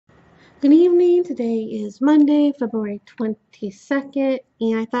Good evening. Today is Monday, February 22nd,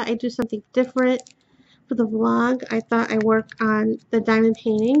 and I thought I'd do something different for the vlog. I thought I'd work on the diamond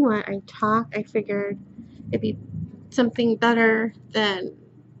painting while I talk. I figured it'd be something better than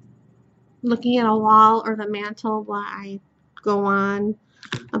looking at a wall or the mantle while I go on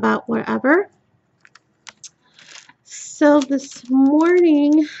about whatever. So this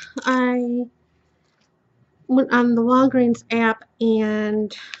morning I went on the Walgreens app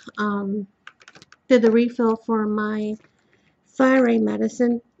and did the refill for my thyroid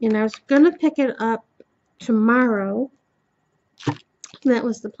medicine, and I was gonna pick it up tomorrow. That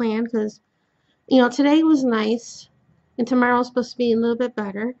was the plan because today was nice, and tomorrow's supposed to be a little bit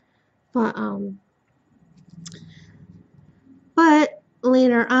better. But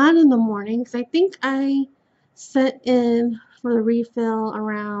later on in the morning, because I think I set in for the refill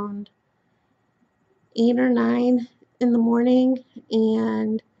around 8 or 9 in the morning,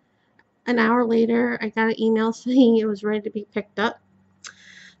 and an hour later, I got an email saying it was ready to be picked up.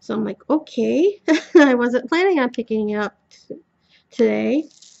 So I'm like, okay. I wasn't planning on picking it up today,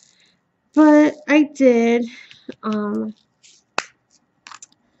 but I did.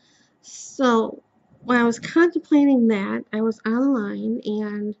 So when I was contemplating that, I was online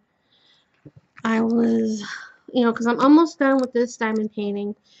and I was, because I'm almost done with this diamond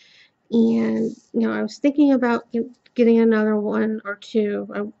painting, and I was thinking about getting another one or two.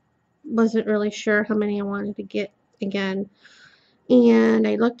 I wasn't really sure how many I wanted to get again, and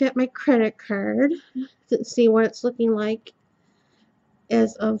I looked at my credit card to see what it's looking like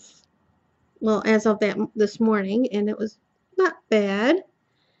as of that this morning, and it was not bad.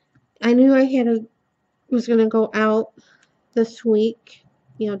 I knew was gonna go out this week,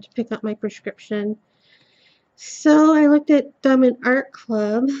 to pick up my prescription. So I looked at Diamond Art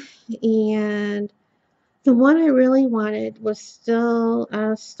Club, and the one I really wanted was still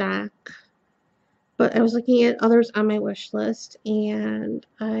out of stock. But I was looking at others on my wish list, and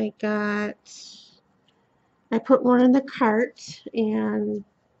I put one in the cart, and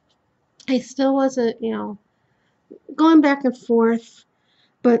I still wasn't, going back and forth.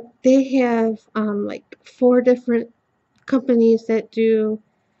 But they have like 4 different companies that do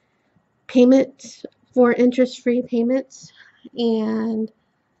payments for interest-free payments, and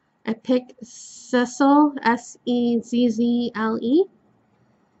I picked Sezzle, Sezzle,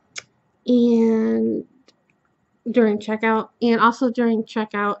 and during checkout,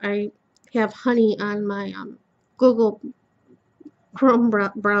 I have Honey on my Google Chrome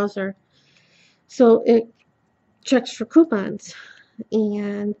browser, so it checks for coupons,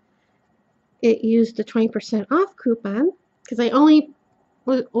 and it used the 20% off coupon because I only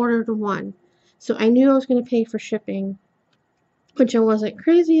ordered one, so I knew I was going to pay for shipping, which I wasn't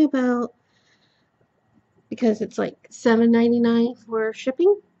crazy about because it's like $7.99 for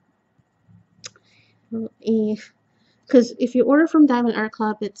shipping. Because if you order from Diamond Art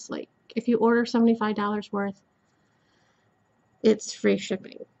Club, it's like if you order $75 worth, it's free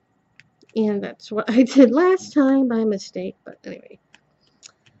shipping. And that's what I did last time by mistake, but anyway.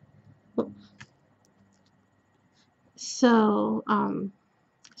 So,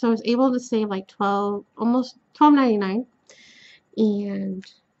 so I was able to save like almost $12.99, and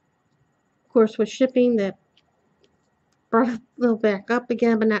of course with shipping that brought a little back up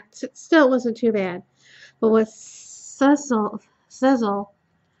again, but it still wasn't too bad. But with Sezzle,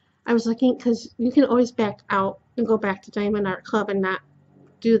 I was looking because you can always back out and go back to Diamond Art Club and not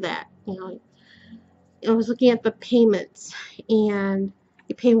do that. I was looking at the payments, and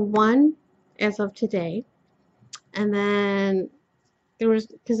you pay one as of today, and then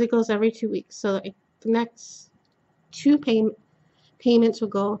because it goes every 2 weeks, so the next two payments will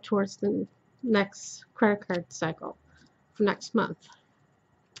go towards the next credit card cycle for next month,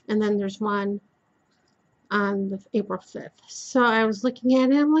 and then there's one on the April 5th. So I was looking at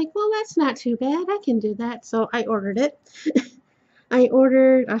it, I'm like, well, that's not too bad. I can do that. So I ordered it. I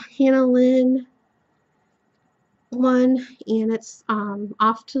ordered a Hannah Lynn one, and it's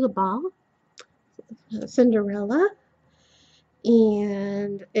Off to the Ball, Cinderella,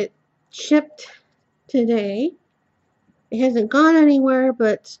 and it shipped today. It hasn't gone anywhere,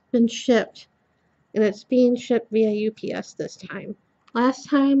 but it's been shipped, and it's being shipped via UPS this time. Last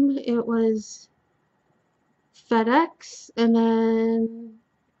time it was FedEx, and then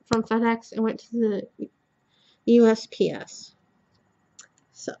from FedEx it went to the USPS.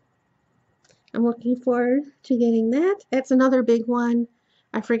 So I'm looking forward to getting that. It's another big one.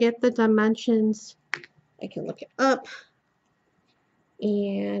 I forget the dimensions. I can look it up.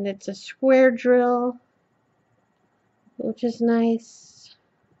 And it's a square drill, which is nice.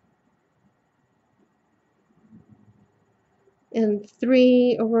 and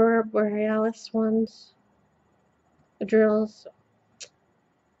 3 Aurora Borealis ones, drills.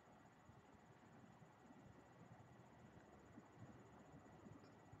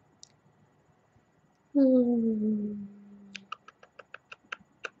 Hmm.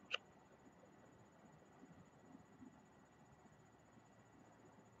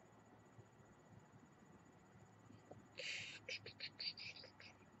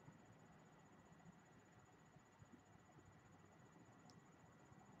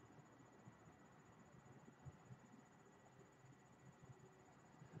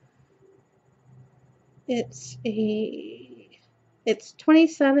 It's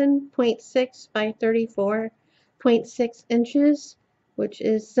 27.6 by 34.6 inches, which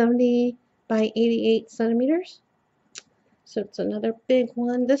is 70 by 88 centimeters. So it's another big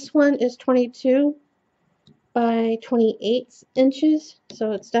one. This one is 22 by 28 inches,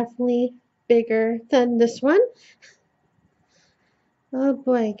 so it's definitely bigger than this one. Oh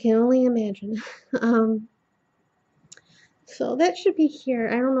boy, I can only imagine. Um, so that should be here.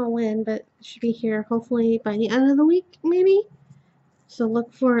 I don't know when, but it should be here hopefully by the end of the week, maybe. So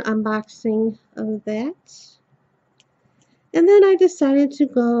look for an unboxing of that. And then I decided to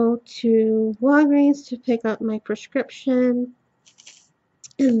go to Walgreens to pick up my prescription.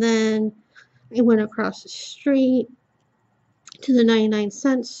 And then I went across the street to the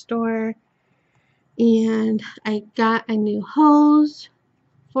 99-cent store and I got a new hose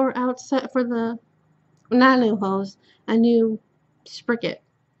for outside for the not a new hose, a new spricket.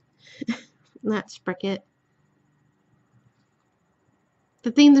 Not spricket.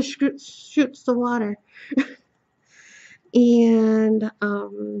 The thing that shoots the water. And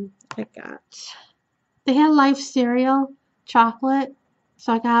I got they had Life cereal chocolate,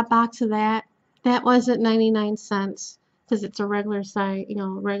 so I got a box of that. That wasn't 99 cents because it's a regular size,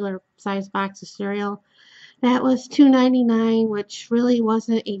 regular size box of cereal. That was $2.99, which really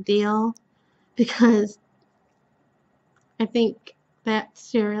wasn't a deal because I think that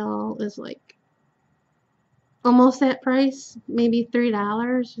cereal is like almost that price, maybe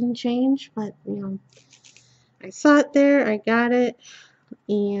 $3 and change. But I saw it there, I got it,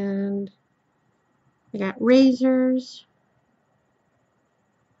 and I got razors.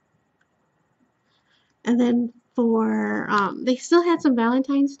 And then for they still had some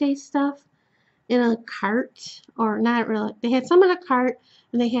Valentine's Day stuff in a cart, or not really. They had some in a cart,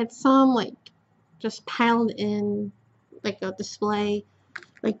 and they had some like just piled in like a display,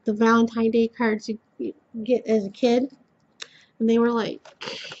 like the Valentine's Day cards you get as a kid, and they were like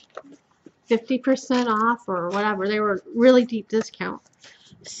 50% off or whatever. They were really deep discount.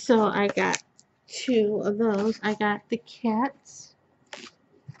 So I got 2 of those. I got the cats.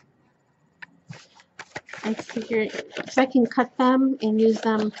 I figured if I can cut them and use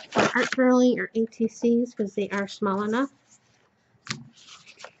them for art drilling or ATCs because they are small enough.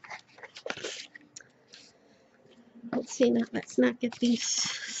 Let's see, now let's not get these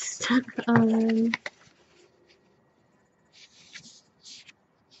stuck on.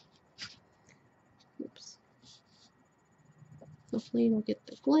 Oops. Hopefully you don't get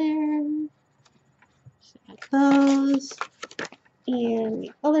the glare. So I got those. And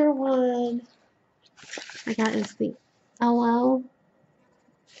the other one I got is the LL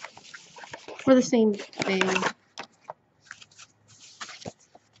for the same thing.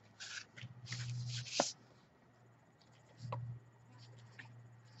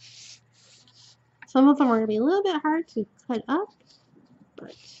 Some of them are going to be a little bit hard to cut up,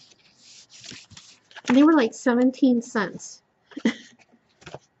 but and they were like 17 cents. I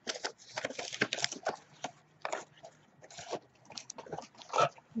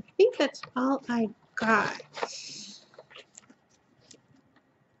think that's all I got.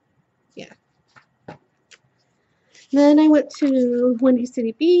 Yeah. Then I went to Windy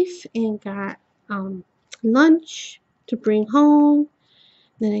City Beef and got lunch to bring home.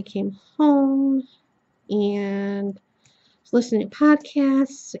 Then I came home and was listening to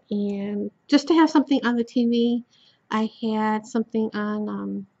podcasts, and just to have something on the TV, I had something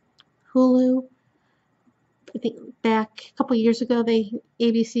on Hulu. I think back a couple years ago,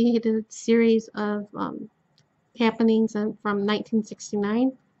 ABC did a series of happenings from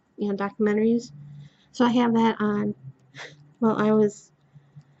 1969, documentaries. So I have that on while I was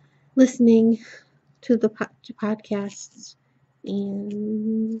listening to the podcasts,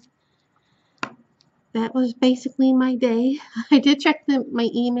 and that was basically my day. I did check my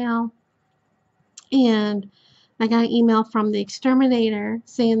email, and I got an email from the exterminator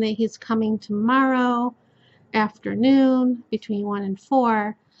saying that he's coming tomorrow afternoon between 1 and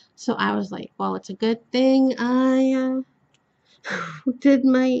 4. So I was like, well, it's a good thing I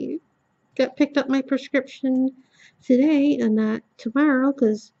picked up my prescription today and not tomorrow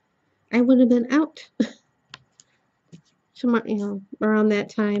because I would have been out tomorrow, around that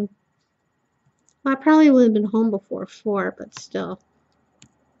time. Well, I probably would have been home before 4, but still.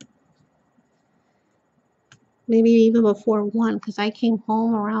 Maybe even before 1 because I came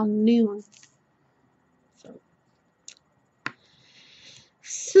home around noon.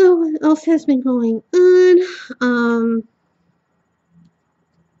 So what else has been going on?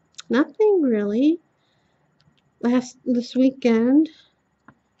 Nothing really. This weekend,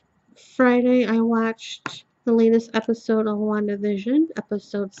 Friday, I watched the latest episode of WandaVision,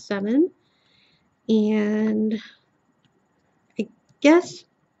 episode 7, and I guess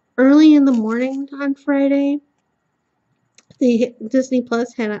early in the morning on Friday, the Disney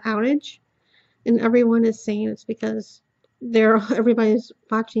Plus had an outage, and everyone is saying it's because everybody's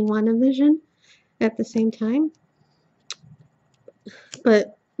watching WandaVision at the same time.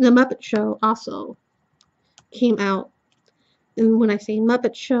 But the Muppet Show also came out. And when I say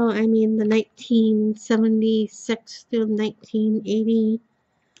Muppet Show, I mean the 1976 through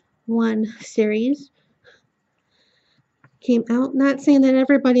 1981 series came out. Not saying that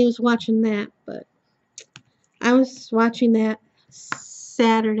everybody was watching that, but I was watching that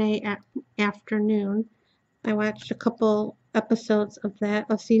Saturday afternoon. I watched a couple episodes of that,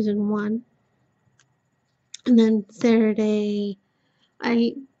 of season 1. And then Saturday,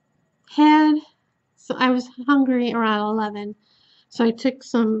 I I was hungry around 11. So I took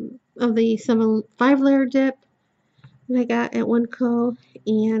some of the 5-layer dip that I got at Winco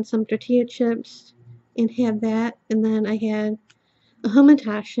and some tortilla chips and had that. And then I had a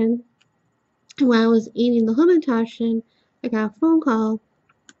Hamantashen. And while I was eating the Hamantashen, I got a phone call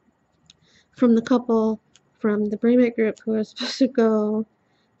from the couple from the Brayment group who was supposed to go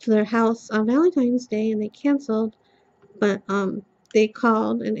to their house on Valentine's Day and they canceled. But they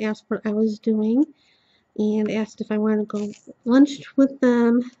called and asked what I was doing and asked if I wanted to go lunch with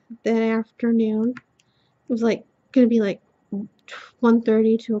them that afternoon. It was like gonna be like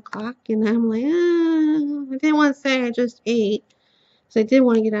 1:30, 2 o'clock, and I'm like, I didn't want to say I just ate, so I did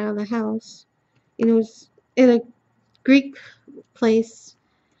want to get out of the house. And it was at a Greek place,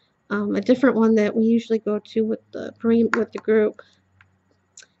 a different one that we usually go to with the group.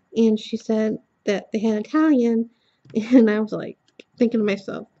 And she said that they had Italian, and I was like thinking to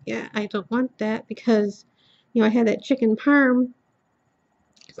myself, yeah, I don't want that because, I had that chicken parm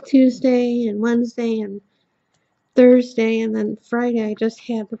Tuesday and Wednesday and Thursday, and then Friday I just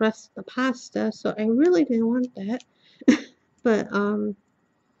had the rest of the pasta, so I really didn't want that. But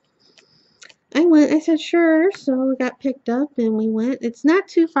I said sure, so we got picked up and we went. It's not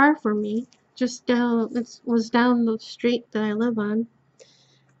too far from me, just was down the street that I live on,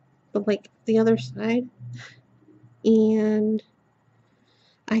 but like the other side. And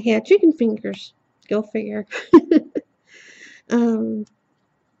I had chicken fingers. Go figure. um,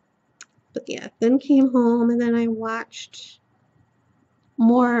 but yeah, then came home and then I watched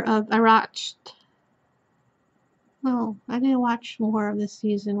I didn't watch more of the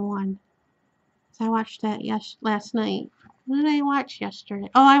season 1. So I watched that last night. What did I watch yesterday?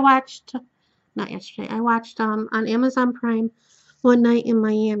 Oh, not yesterday. I watched on Amazon Prime One Night in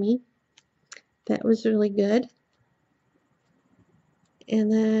Miami. That was really good.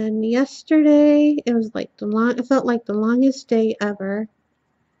 And then yesterday, it felt like the longest day ever.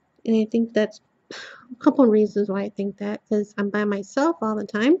 And I think that's a couple of reasons why I think that, because I'm by myself all the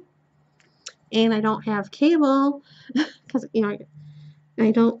time. And I don't have cable, because, I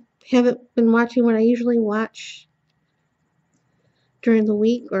haven't been watching what I usually watch during the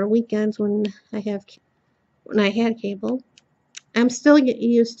week or weekends when I had cable. I'm still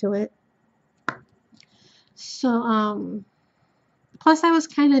getting used to it. So, plus I was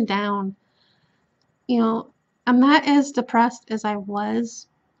kind of down. I'm not as depressed as I was,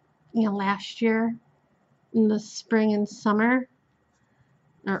 last year in the spring and summer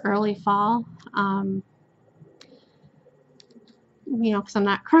or early fall. Because I'm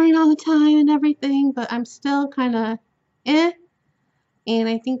not crying all the time and everything, but I'm still kind of and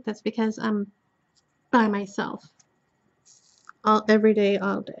I think that's because I'm by myself every day,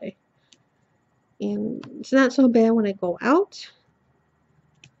 all day. And it's not so bad when I go out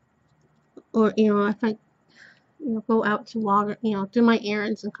or, if I, go out to log, do my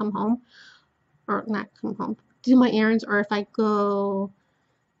errands and come home or not come home, do my errands, or if I go,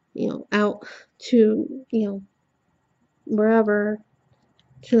 out to, wherever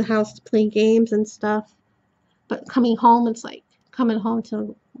to the house to play games and stuff. But coming home, it's like coming home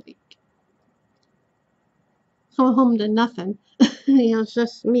to nothing. It's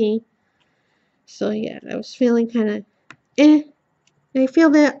just me. So yeah, I was feeling kind of I feel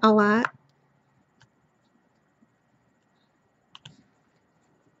that a lot.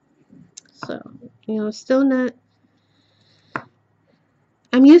 So, still not.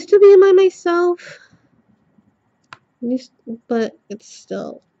 I'm used to being by myself, but it's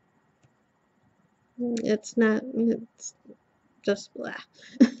still, it's not, it's just blah.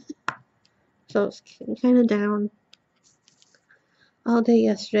 So it's kind of down all day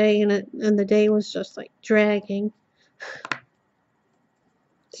yesterday, and the day was just like dragging.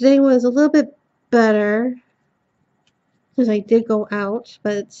 Today was a little bit better because I did go out,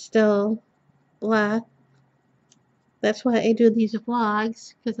 but it's still blah. That's why I do these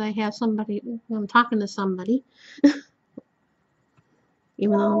vlogs, because I have somebody, I'm talking to somebody,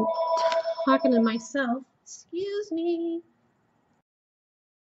 even though I'm talking to myself. Excuse me.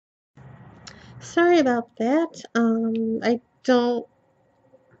 Sorry about that. I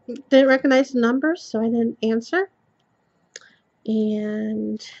didn't recognize the numbers, so I didn't answer.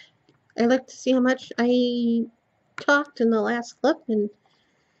 And I looked to see how much I talked in the last clip, and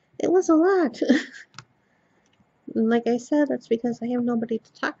it was a lot. And like I said, that's because I have nobody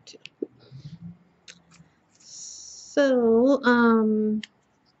to talk to. So,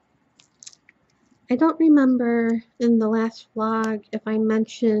 I don't remember in the last vlog if I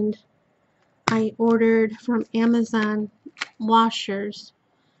mentioned I ordered from Amazon washers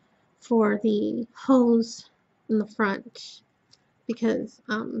for the hose in the front because,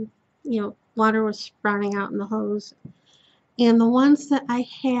 water was sprouting out in the hose. And the ones that I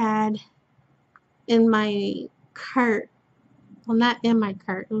had in my cart, well, not in my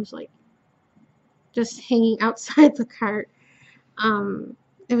cart, it was like just hanging outside the cart.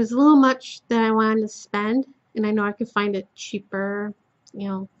 It was a little much that I wanted to spend, and I know I could find it cheaper,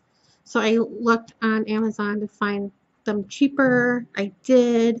 So I looked on Amazon to find them cheaper. I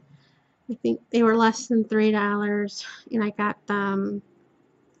did. I think they were less than $3, and I got them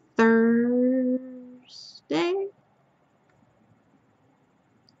Thursday.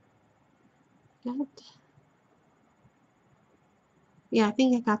 Yeah, I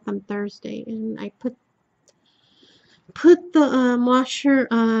think I got them Thursday, and I put the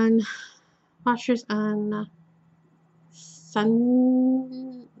washers on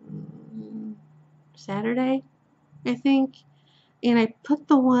Saturday, I think, and I put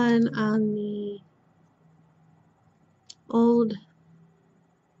the one on the old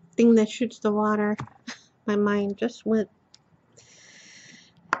thing that shoots the water. My mind just went,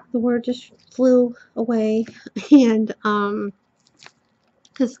 the word just flew away, and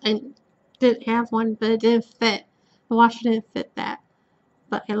because I did have one, but it didn't fit. The washer didn't fit that,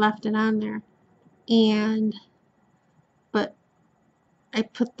 but I left it on there, but I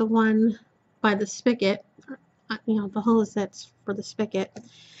put the one by the spigot, the hose that's for the spigot,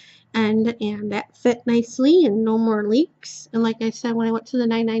 and that fit nicely and no more leaks. And like I said, when I went to the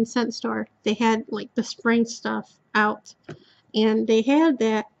 99-cent store, they had like the spring stuff out, and they had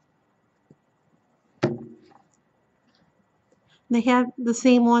the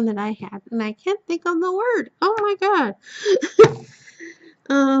same one that I had, and I can't think of the word. Oh my god.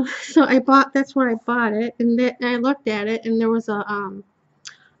 So that's where I bought it, and I looked at it, and there was a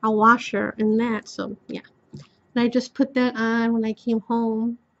washer in that. So yeah, and I just put that on when I came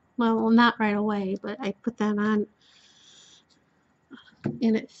home. Well, not right away, but I put that on,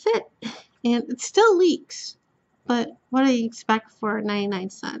 and it fit, and it still leaks, but what do you expect for 99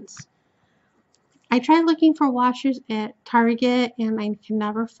 cents? I tried looking for washers at Target, and I can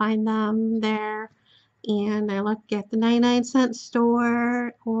never find them there. And I look at the 99-cent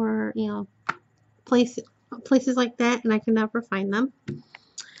store, or places like that, and I can never find them.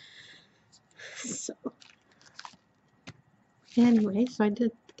 So anyway, so I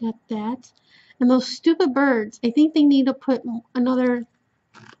did get that. And those stupid birds, I think they need to put another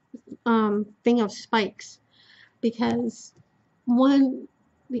thing of spikes, because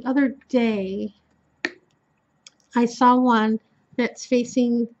the other day I saw one that's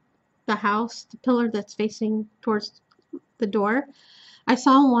facing the house, the pillar that's facing towards the door. I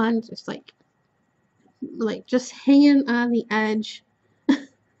saw one just like just hanging on the edge,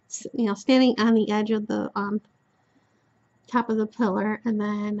 standing on the edge of the top of the pillar, and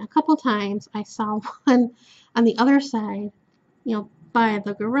then a couple times I saw one on the other side, by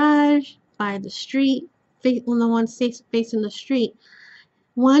the garage, by the street, when the one facing the street.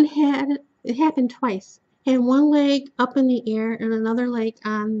 It happened twice. Had one leg up in the air and another leg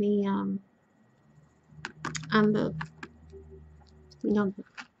on the you know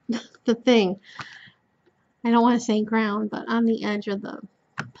the thing. I don't want to say ground, but on the edge of the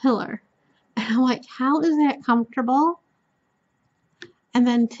pillar. And I'm like, how is that comfortable? And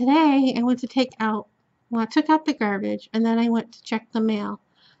then today I went to I took out the garbage, and then I went to check the mail.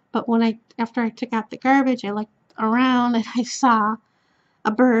 But after I took out the garbage, I looked around and I saw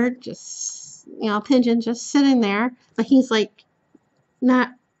a bird, just, a pigeon just sitting there, but he's like not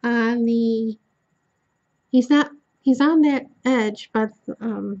on the, he's not, he's on that edge, but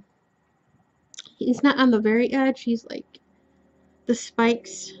he's not on the very edge. He's like the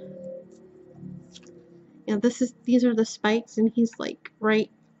spikes. These are the spikes, and he's like right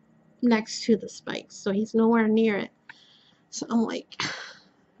next to the spikes, so he's nowhere near it. So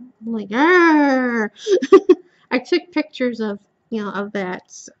Arr! I took pictures of of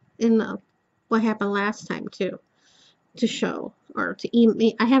that in the what happened last time too, to show or to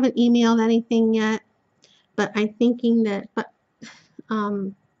email. I haven't emailed anything yet, but I'm thinking that. But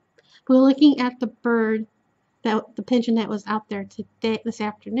we're looking at the bird, that the pigeon that was out there this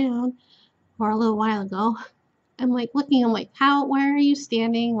afternoon or a little while ago. I'm like looking. I'm like, how? Where are you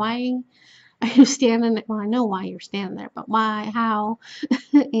standing? Why are you standing? Well, I know why you're standing there, but why? How?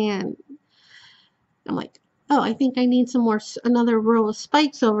 And I'm like, oh, I think I need some more, another row of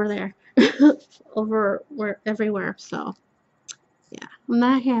spikes over there, everywhere. So yeah, I'm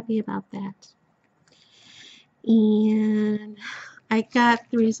not happy about that. And I got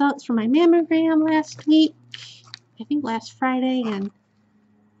the results from my mammogram last week, I think last Friday, and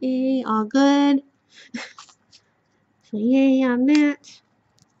yay, all good. So yay on that.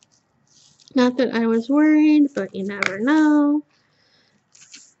 Not that I was worried, but you never know.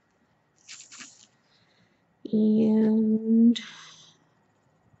 And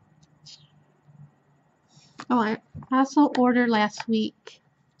I also ordered last week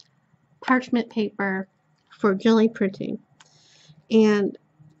parchment paper for jelly printing. And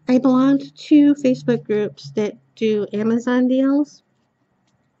I belong to 2 Facebook groups that do Amazon deals,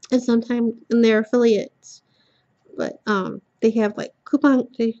 and sometimes they're affiliates. But they have like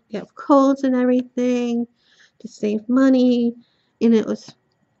they have codes and everything to save money. And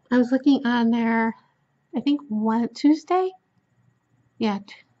I was looking on there, I think Tuesday? Yeah,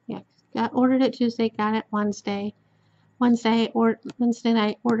 ordered it Tuesday, got it Wednesday. Wednesday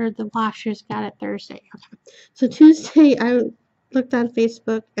night, ordered the washers, got it Thursday. Okay. So Tuesday I looked on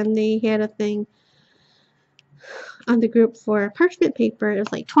Facebook and they had a thing on the group for parchment paper. It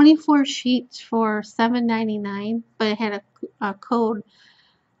was like 24 sheets for $7.99, but it had a code.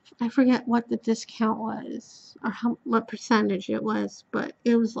 I forget what the discount was or what percentage it was, but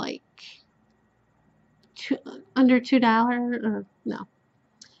it was like under $2, or no,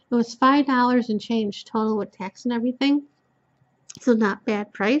 it was $5 and change total with tax and everything. So not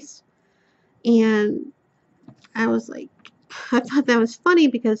bad price. And I was like, I thought that was funny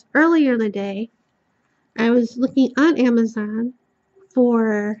because earlier in the day I was looking on Amazon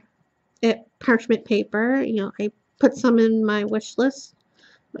for parchment paper. I put some in my wish list,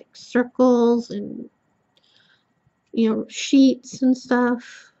 like circles and sheets and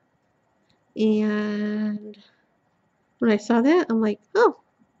stuff. And when I saw that, I'm like, oh,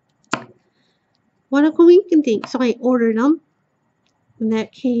 what a coincidence. So I ordered them, and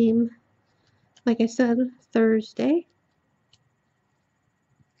that came, like I said, Thursday.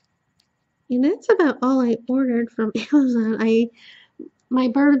 And that's about all I ordered from Amazon. My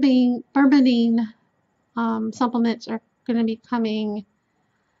bourbon supplements are going to be coming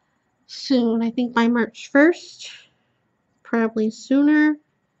soon. I think by March 1st, probably sooner,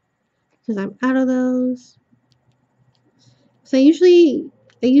 because I'm out of those. So I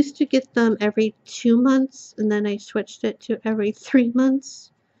used to get them every 2 months, and then I switched it to every 3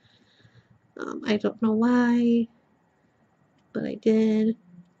 months. I don't know why, but I did.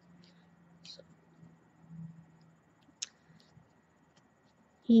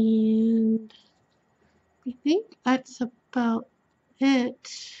 And I think that's about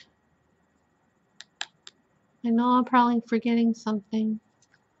it. I know I'm probably forgetting something.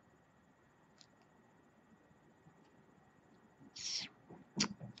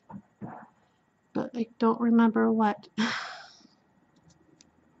 But I don't remember what.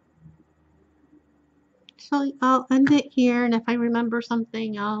 So I'll end it here, and if I remember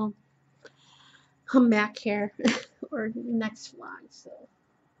something, I'll come back here or next vlog. So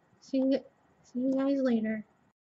see you guys later.